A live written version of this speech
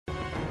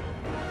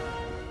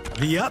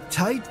The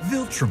uptight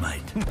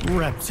Viltrumite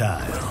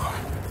reptile.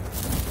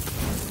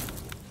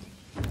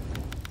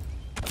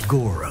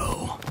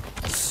 Goro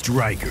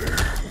Striker.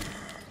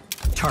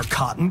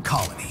 Tarkatan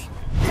Colony.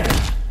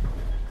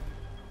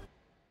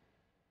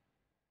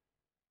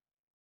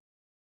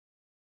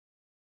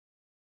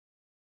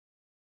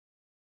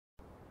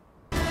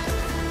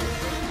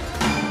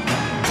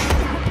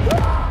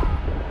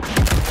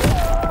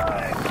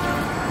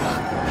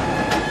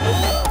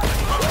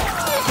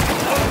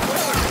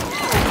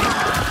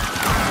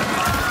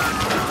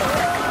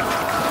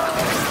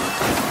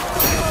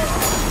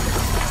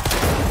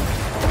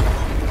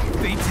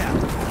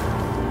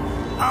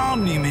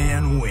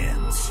 Omni-Man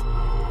wins.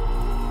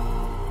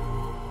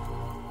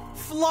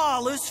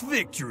 Flawless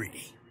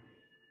victory.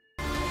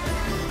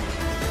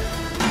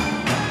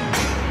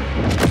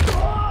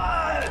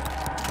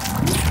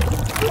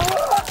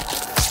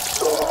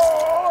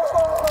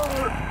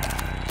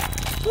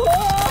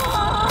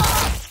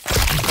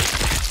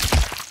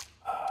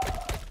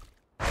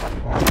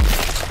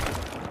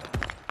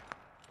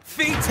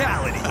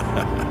 Fatality.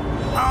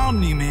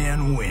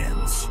 Omni-Man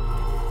wins.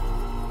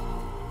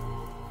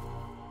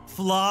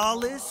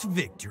 Flawless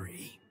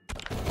victory.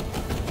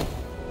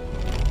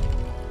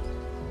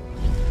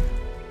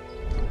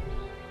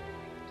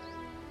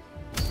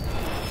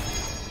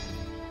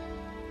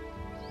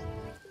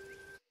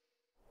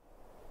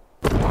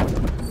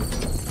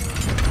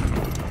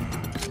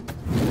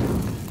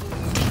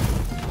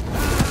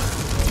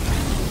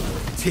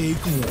 Take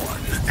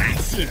one.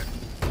 Action.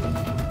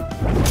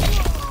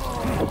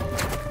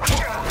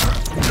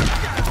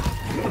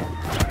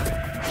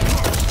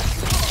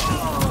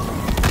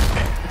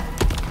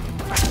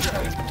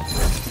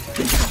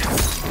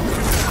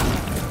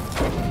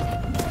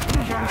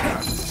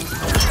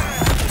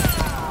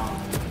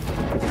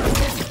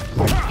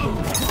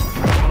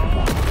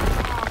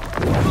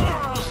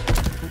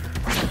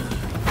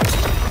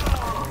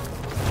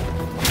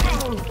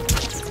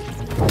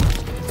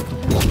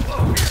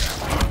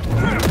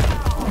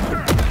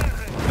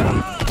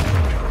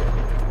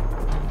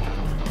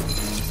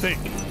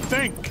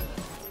 Think.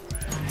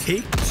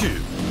 Take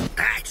two.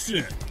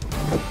 Action.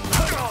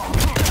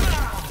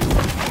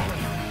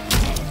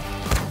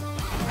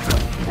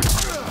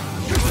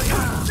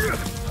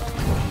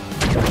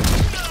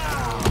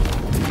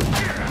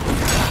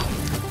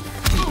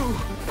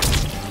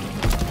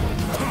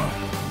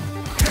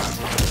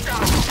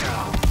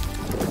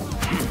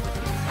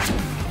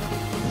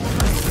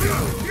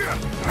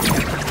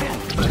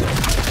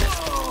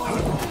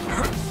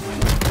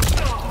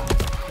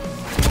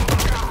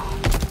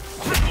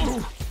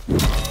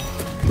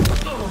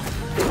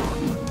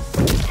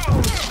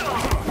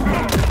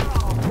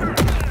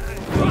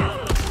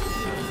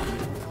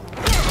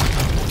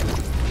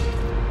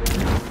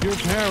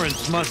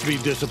 Parents must be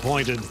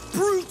disappointed.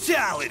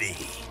 Brutality.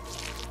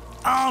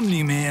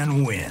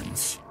 Omni-Man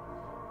wins.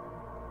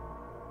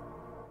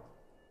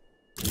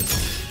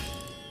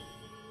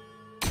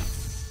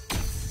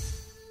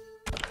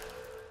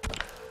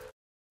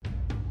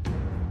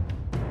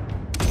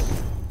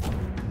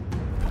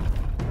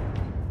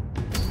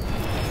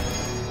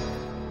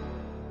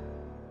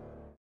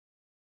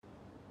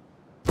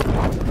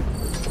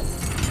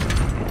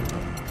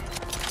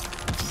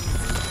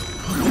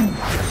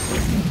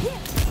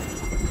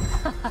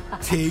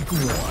 Take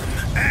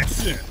one.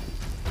 Action.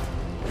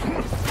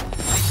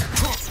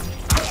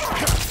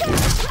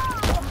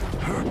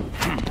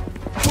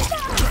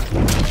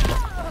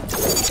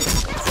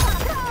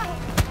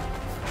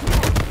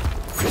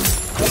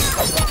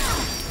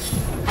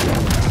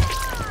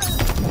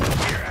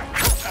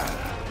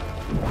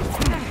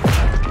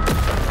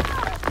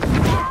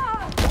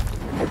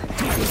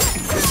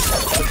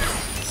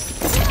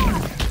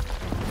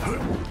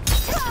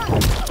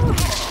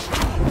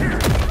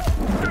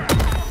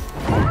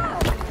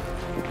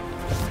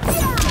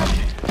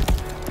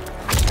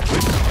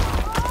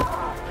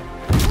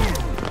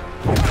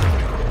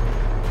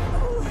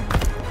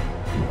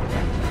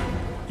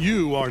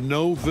 You are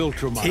no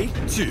Viltrumite.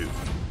 Take two.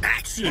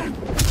 Action.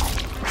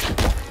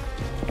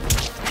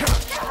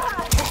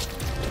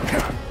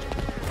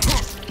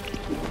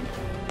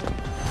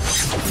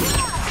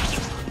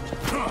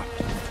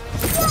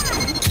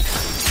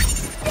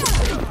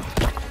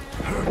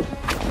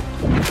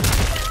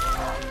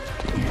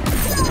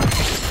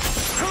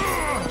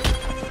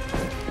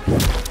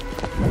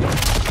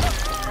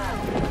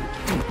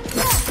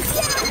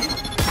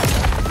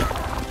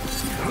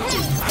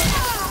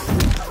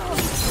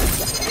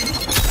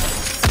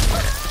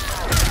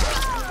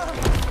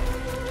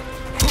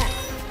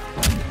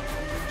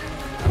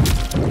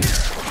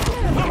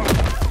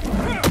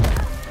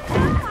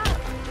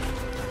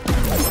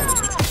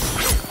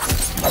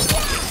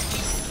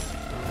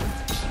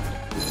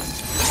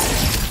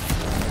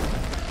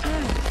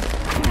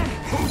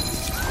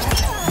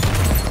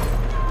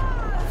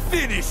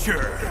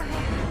 Finisher!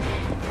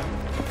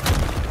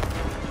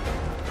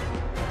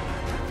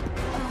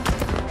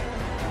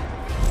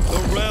 The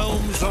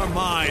realms are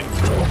mine.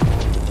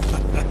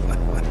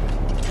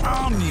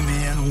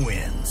 Omni-Man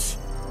wins.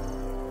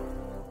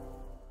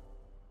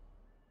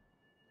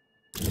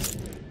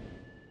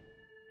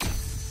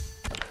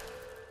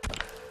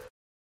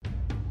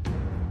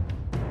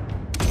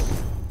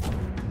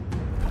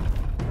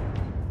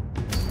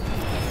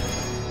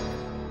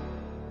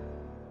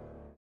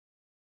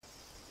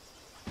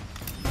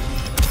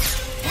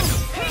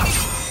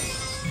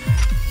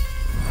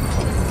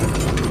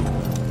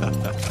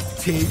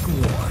 Take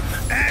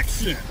one.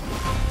 Action.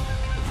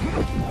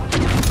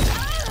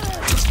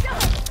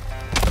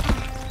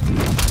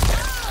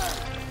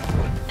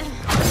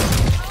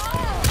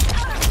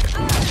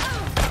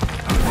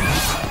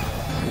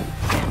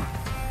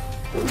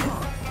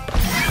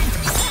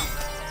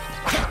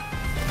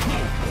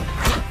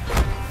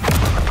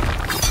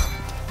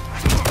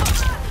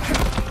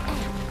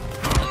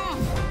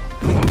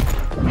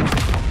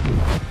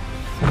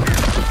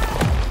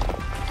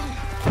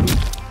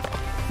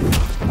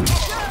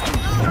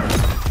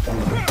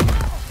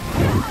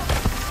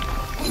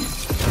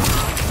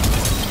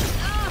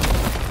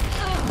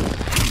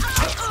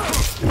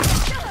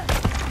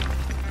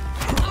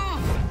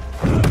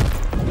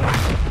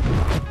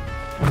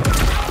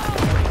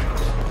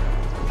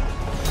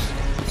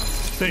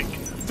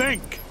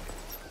 Think.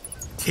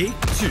 Take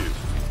two.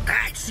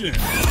 Action.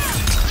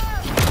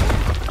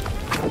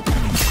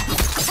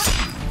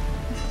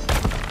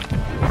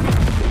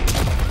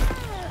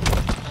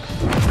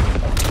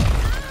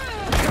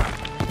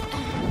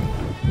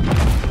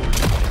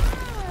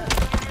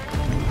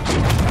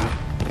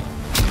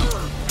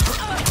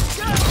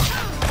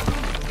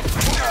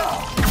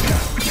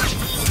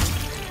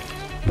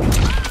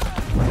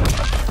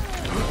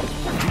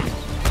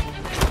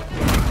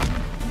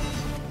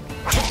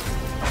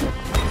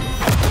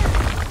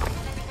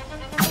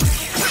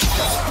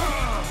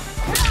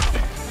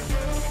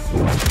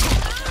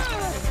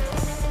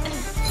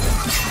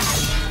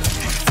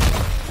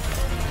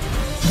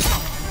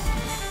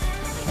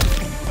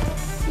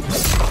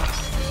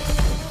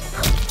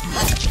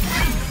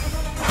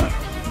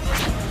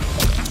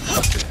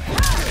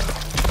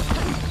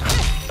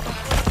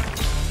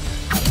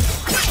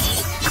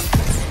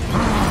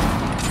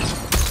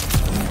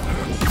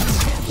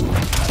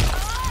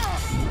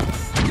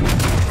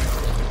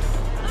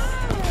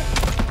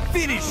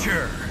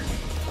 Finisher.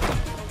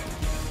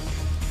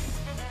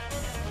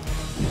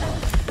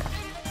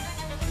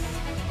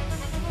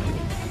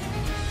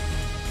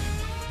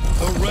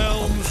 The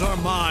realms are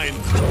mine.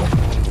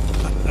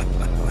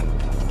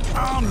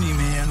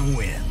 Omni-Man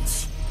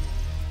wins.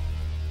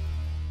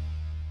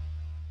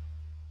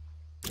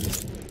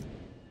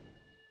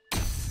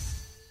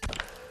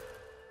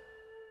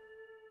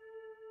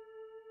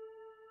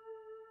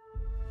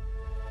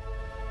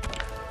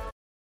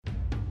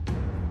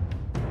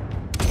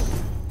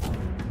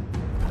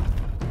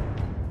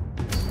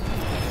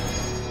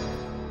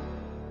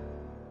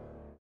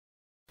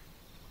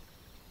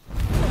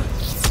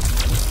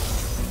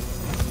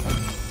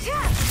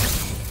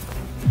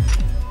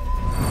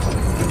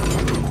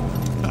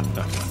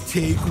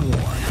 Take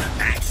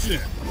one.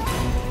 Action.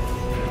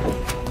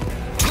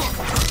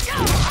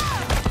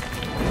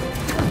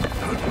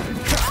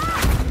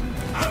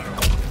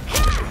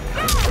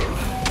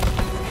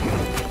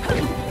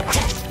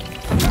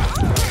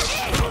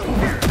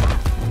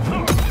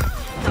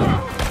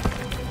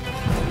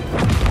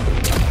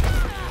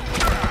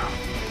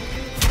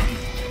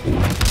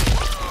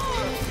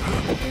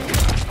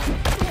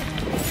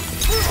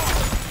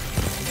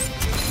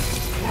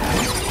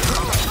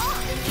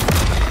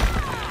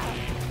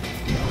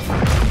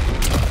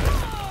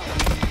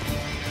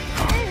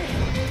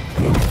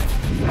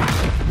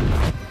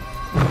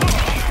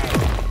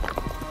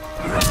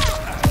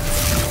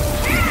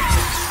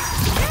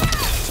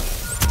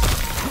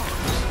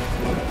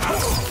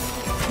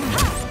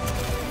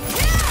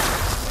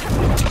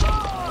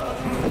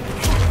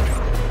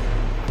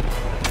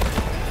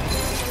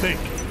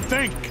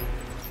 Think.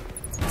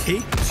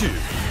 Take two.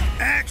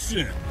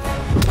 Action.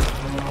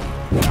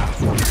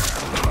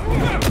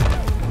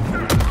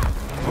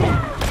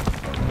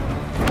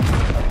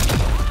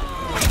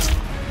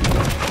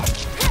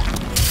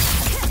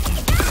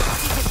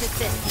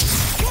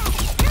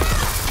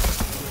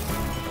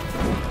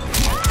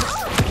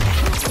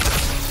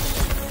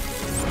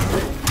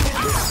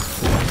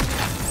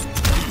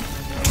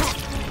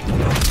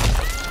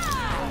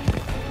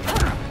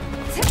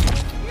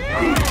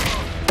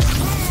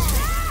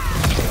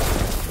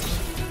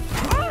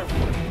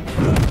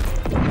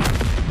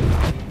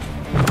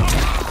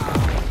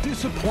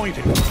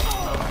 Disappointing.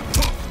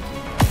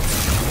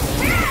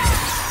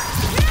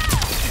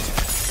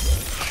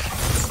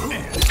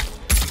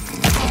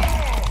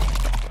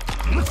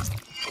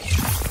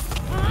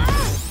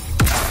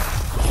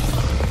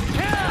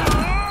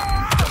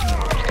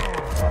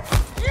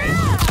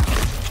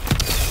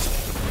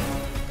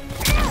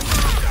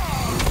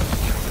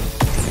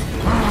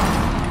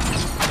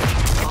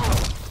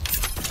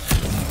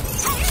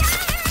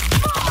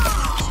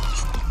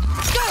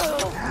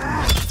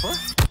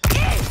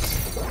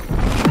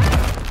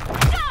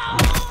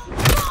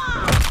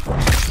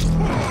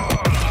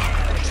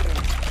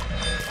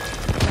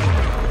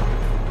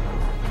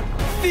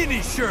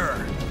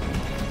 Finisher.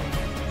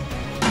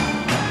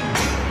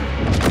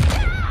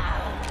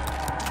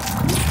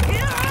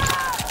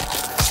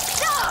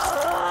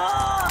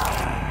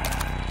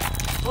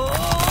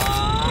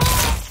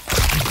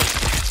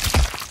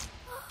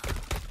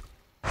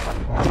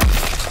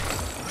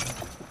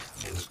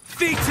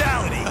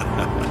 Fatality.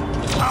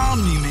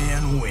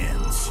 Omni-Man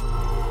wins.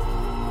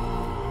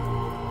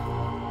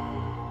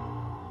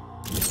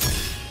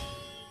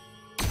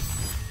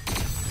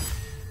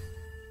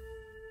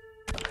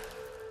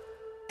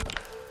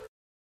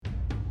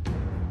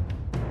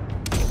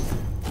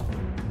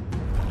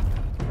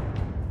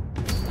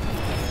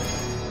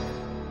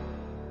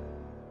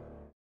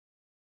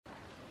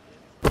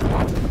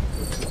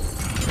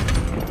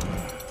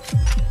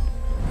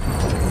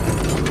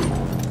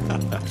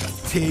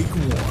 Take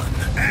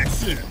one.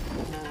 Action!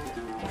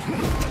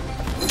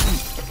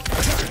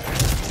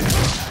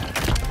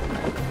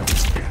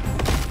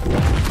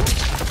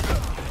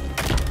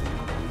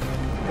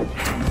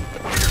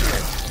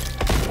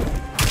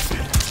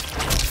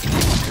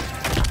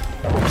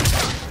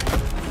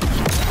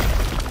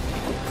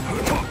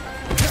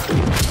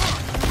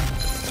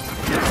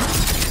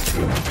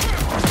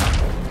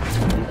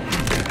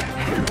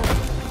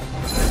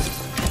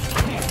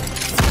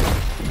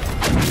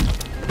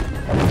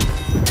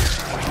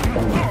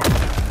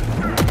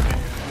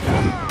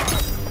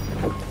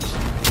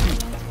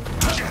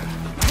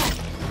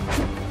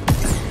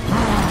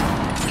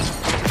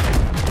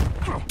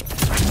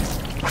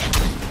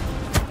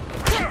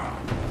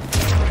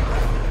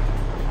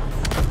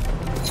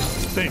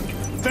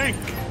 Think!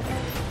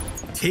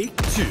 Take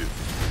two.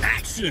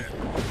 Action!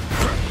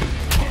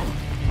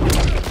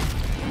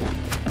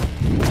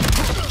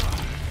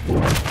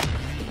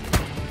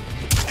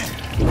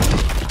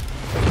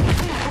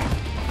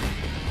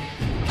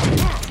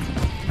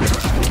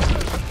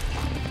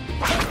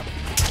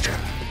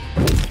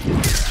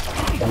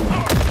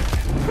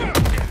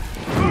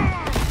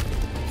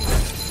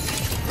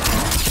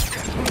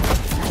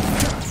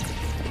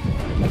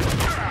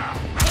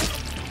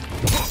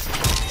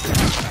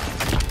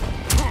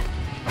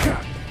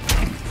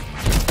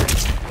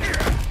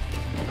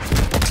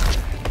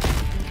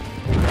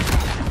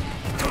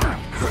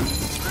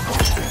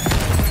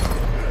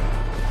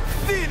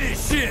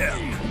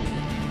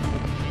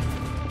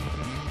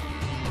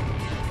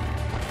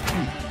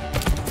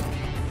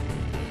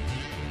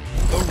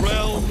 The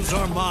realms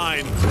are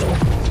mine.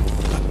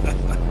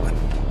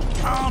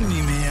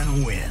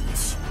 Omni-Man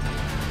wins.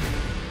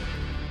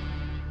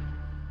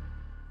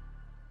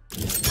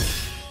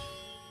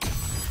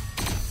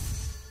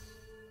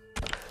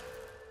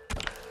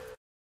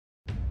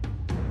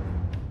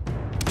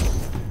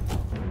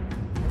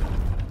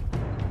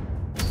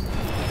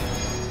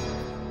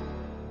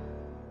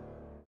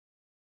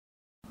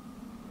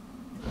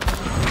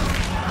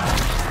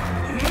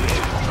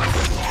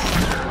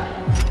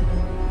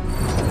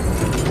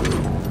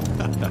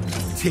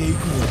 Take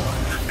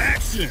one.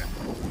 Action!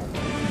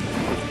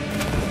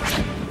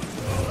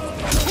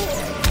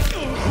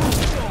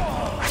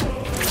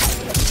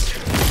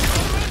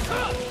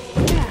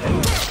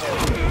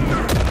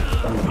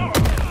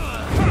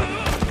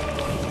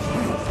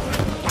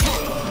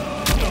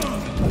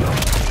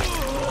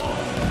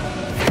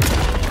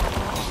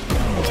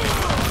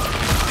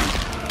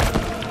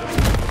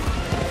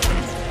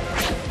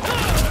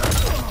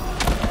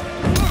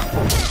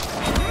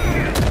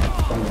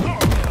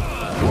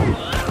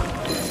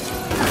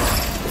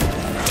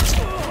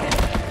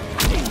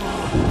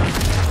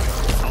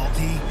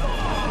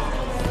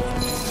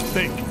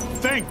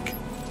 Think!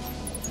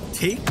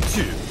 Take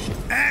two.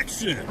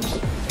 Action!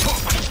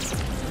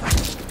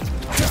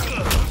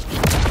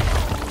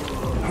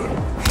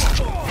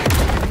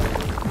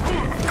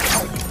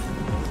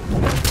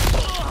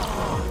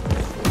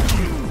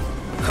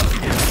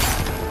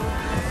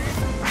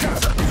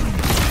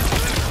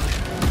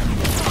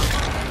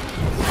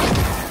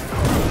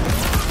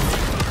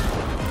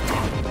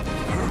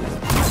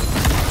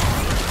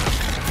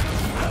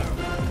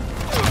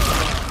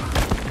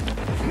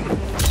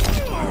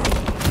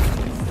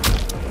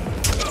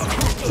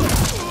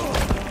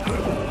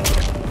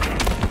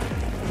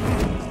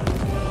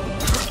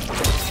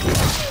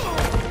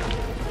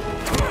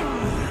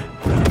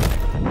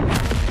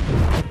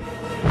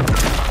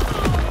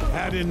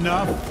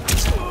 Enough.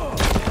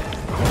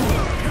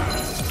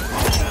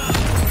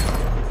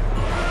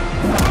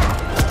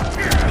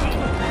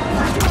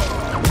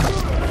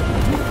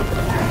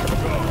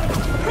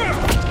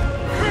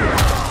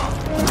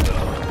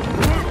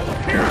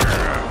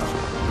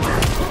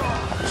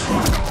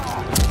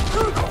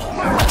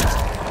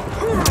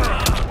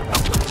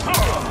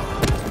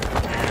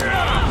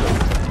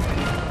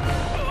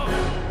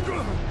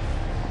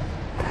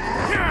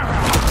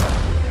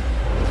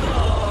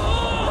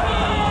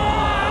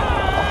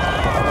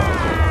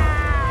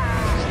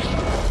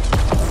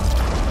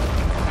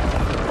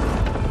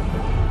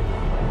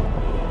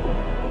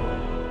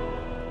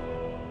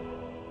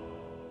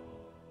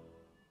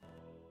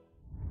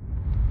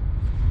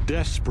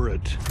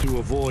 Desperate to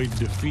avoid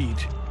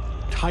defeat,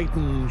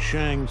 Titan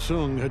Shang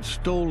Tsung had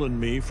stolen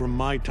me from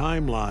my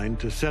timeline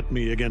to set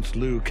me against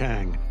Liu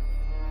Kang.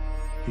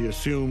 He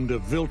assumed a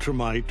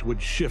Viltrumite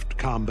would shift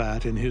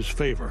combat in his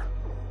favor.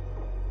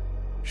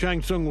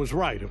 Shang Tsung was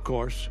right, of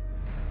course,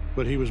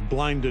 but he was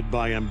blinded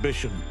by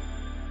ambition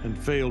and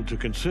failed to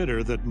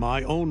consider that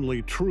my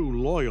only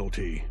true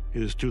loyalty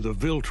is to the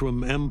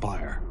Viltrum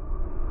Empire.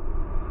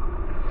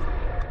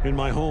 In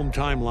my home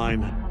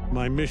timeline,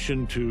 my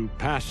mission to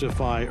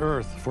pacify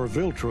Earth for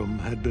Viltrum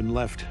had been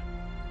left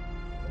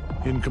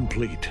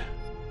incomplete.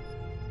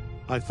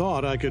 I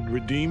thought I could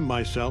redeem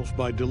myself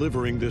by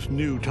delivering this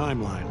new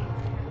timeline.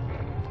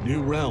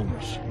 New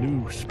realms,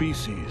 new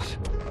species,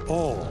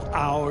 all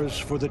ours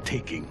for the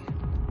taking.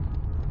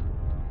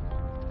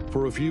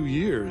 For a few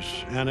years,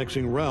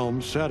 annexing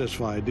realms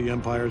satisfied the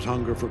Empire's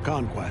hunger for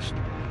conquest.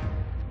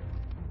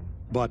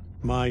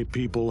 My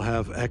people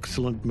have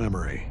excellent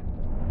memory.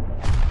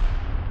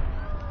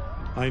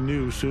 I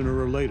knew sooner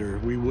or later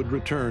we would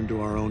return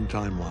to our own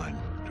timeline,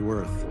 to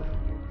Earth,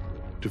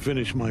 to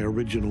finish my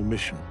original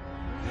mission.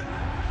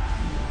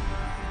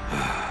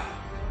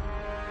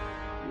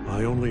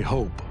 I only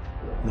hope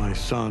my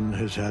son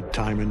has had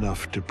time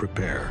enough to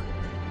prepare.